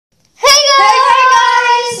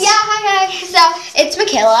It's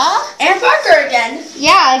Michaela. And Parker again.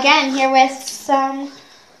 Yeah, again, here with some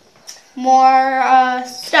more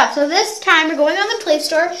stuff. So this time we're going on the Play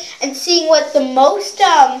Store and seeing what the most,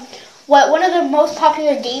 what one of the most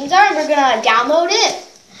popular games are, and we're going to download it.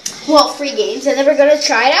 Well, free games, and then we're going to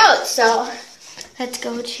try it out. So let's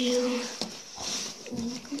go to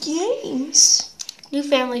Games. New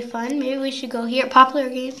Family Fun. Maybe we should go here. Popular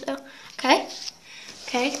games, though. Okay.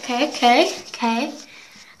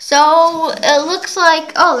 So it looks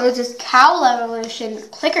like, oh, there's this Cow Evolution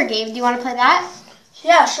clicker game. Do you want to play that?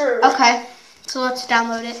 Yeah, sure. Okay. So let's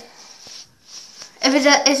download it. If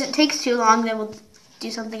it takes too long, then we'll do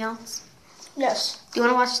something else. Yes. Do you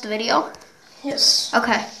want to watch the video? Yes.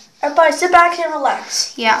 Okay. Everybody sit back and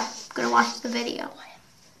relax. Yeah, I'm going to watch the video.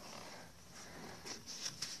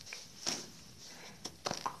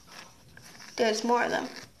 There's more of them.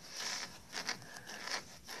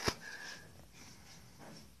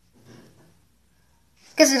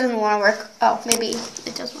 Guess it doesn't want to work. Oh, maybe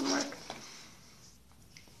it does want to work.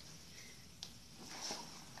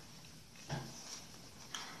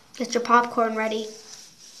 Get your popcorn ready.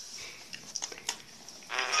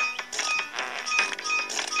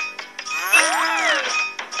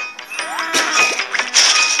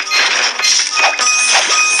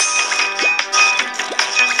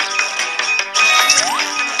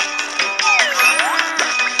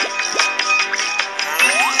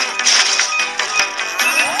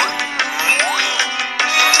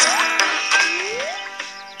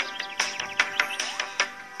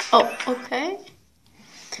 Oh, okay.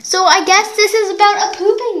 So I guess this is about a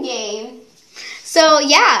pooping game. So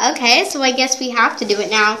yeah, okay. So I guess we have to do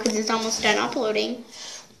it now because it's almost done uploading.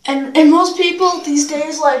 And most people these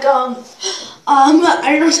days, like, I don't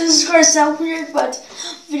know if this is going to sound weird, but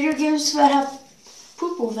video games that have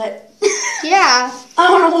poop with it. Yeah. I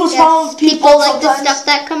don't know what's wrong with people like sometimes. the stuff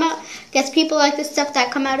that come out. Guess people like the stuff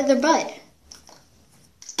that come out of their butt.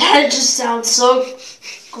 That just sounds so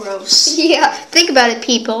gross. Yeah. Think about it,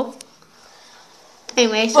 people.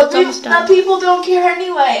 Anyway, so But it's almost done. the people don't care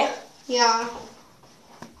anyway. Yeah.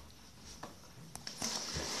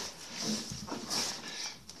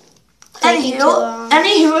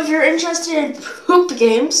 Anywho, if you're interested in poop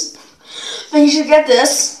games, then you should get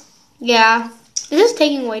this. Yeah. This is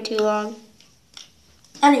taking way too long.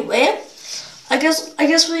 Anyway, I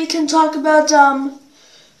guess we can talk about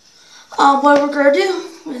what we're gonna do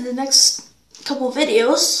in the next couple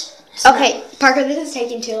videos. Okay, Parker, this is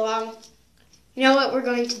taking too long. You know what we're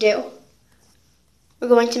going to do? We're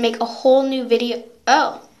going to make a whole new video.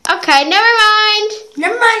 Oh, okay, never mind.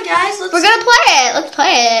 Never mind, guys. We're gonna play it. Let's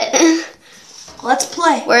play it. Let's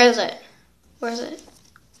play. Where is it? Where is it?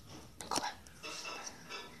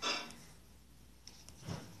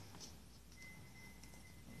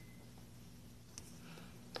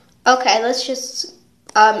 Okay, let's just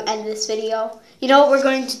end this video. You know what we're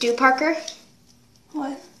going to do, Parker?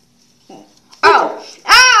 What? Oh!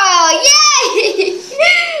 Oh! Yay!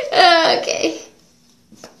 Okay.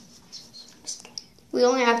 We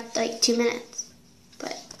only have like 2 minutes,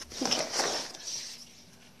 but okay.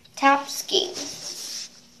 Tap ski.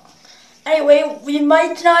 Anyway, we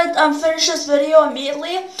might not finish this video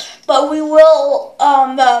immediately, but we will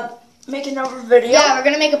make another video. Yeah, we're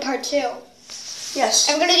gonna make a part 2. Yes.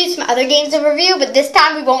 I'm gonna do some other games to review, but this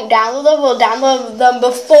time we won't download them. We'll download them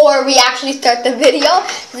before we actually start the video.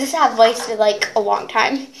 This has wasted like a long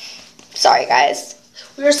time. Sorry, guys.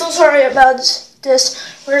 We're so sorry about this.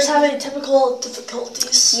 We're just having typical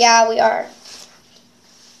difficulties. Yeah, we are.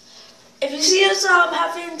 If you see us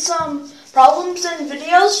having some problems in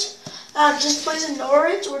videos, just please ignore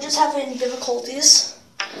it. We're just having difficulties.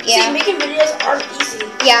 Yeah. See, making videos aren't easy.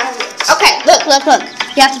 Yeah. Okay, look.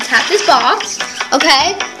 You have to tap this box,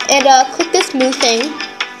 okay, and click this move thing.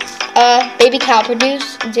 Baby cow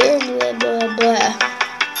produce 0 blah blah blah.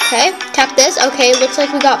 Okay, tap this. Okay, looks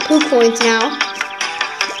like we got poo coins now.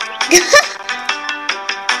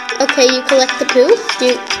 Okay, you collect the poo.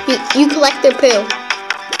 You collect their poo.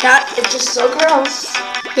 That is just so gross.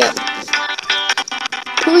 Yep.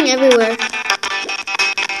 Pooing everywhere.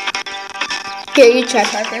 Here, you try,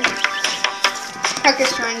 Parker.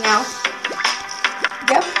 Parker's trying now.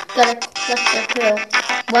 Yep. Gotta collect their poo.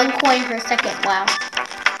 1 coin per second. Wow.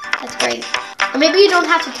 That's great. Or maybe you don't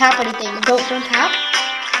have to tap anything. Don't tap.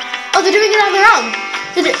 Oh, they're doing it on their own.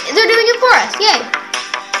 They're doing it for us. Yay.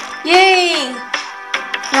 Yay.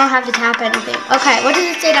 You don't have to tap anything. Okay, what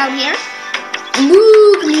does it say down here?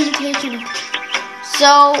 Moo communication.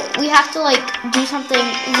 So we have to like do something.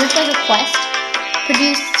 Is this like a quest?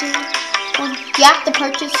 Produce. You have to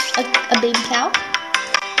purchase a baby cow.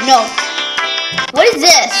 No. What is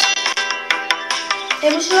this?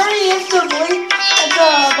 I'm sorry if the volume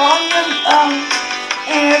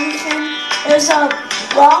and everything is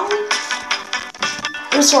wrong.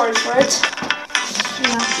 We're sorry for it.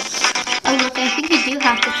 Yeah. Oh look, I think we do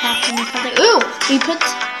have to tap them each other. Ooh, we put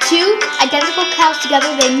two identical cows together.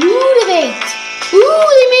 They motivate. Ooh,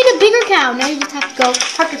 they made a bigger cow. Now you just have to go.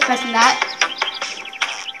 Parker's pressing that.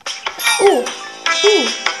 Ooh, ooh.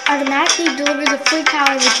 Automatically delivers a free cow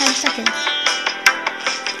every 10 seconds.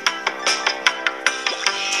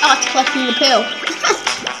 Oh, it's collecting the poo.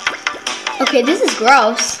 Okay, this is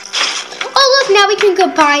gross. Oh, look, now we can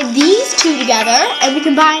combine these two together, and we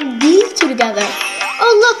combine these two together.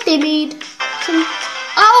 Oh, look, they made some...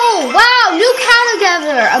 Oh, wow, new cow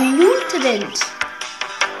together. A mutant.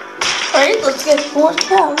 Alright, let's get more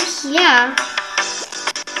cows. Yeah.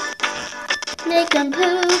 Make them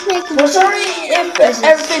poop, make them We're sorry if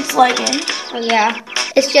everything's lagging. Oh, yeah.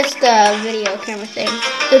 It's just the video camera thing.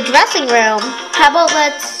 The dressing room. How about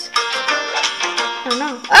let's... I don't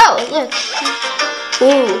know. Oh, look.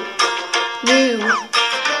 Ooh. New.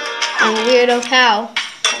 A weirdo cow.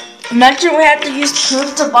 Imagine we had to use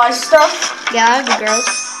tools to buy stuff. Yeah, that'd be gross.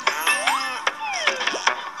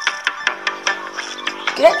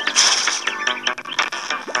 Good.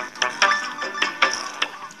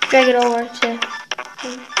 Drag it over to...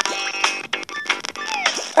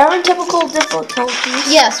 Are we typical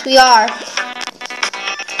difficulties? Yes, we are.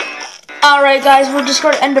 Alright guys, we're just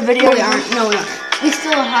going to end the video. No, we aren't. No, we aren't. We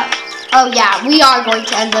still have... Oh, yeah, we are going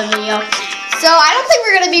to end the video. So, I don't think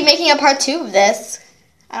we're going to be making a part 2 of this.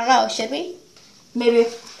 I don't know, should we? Maybe.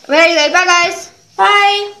 But anyway, bye guys.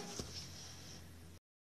 Bye.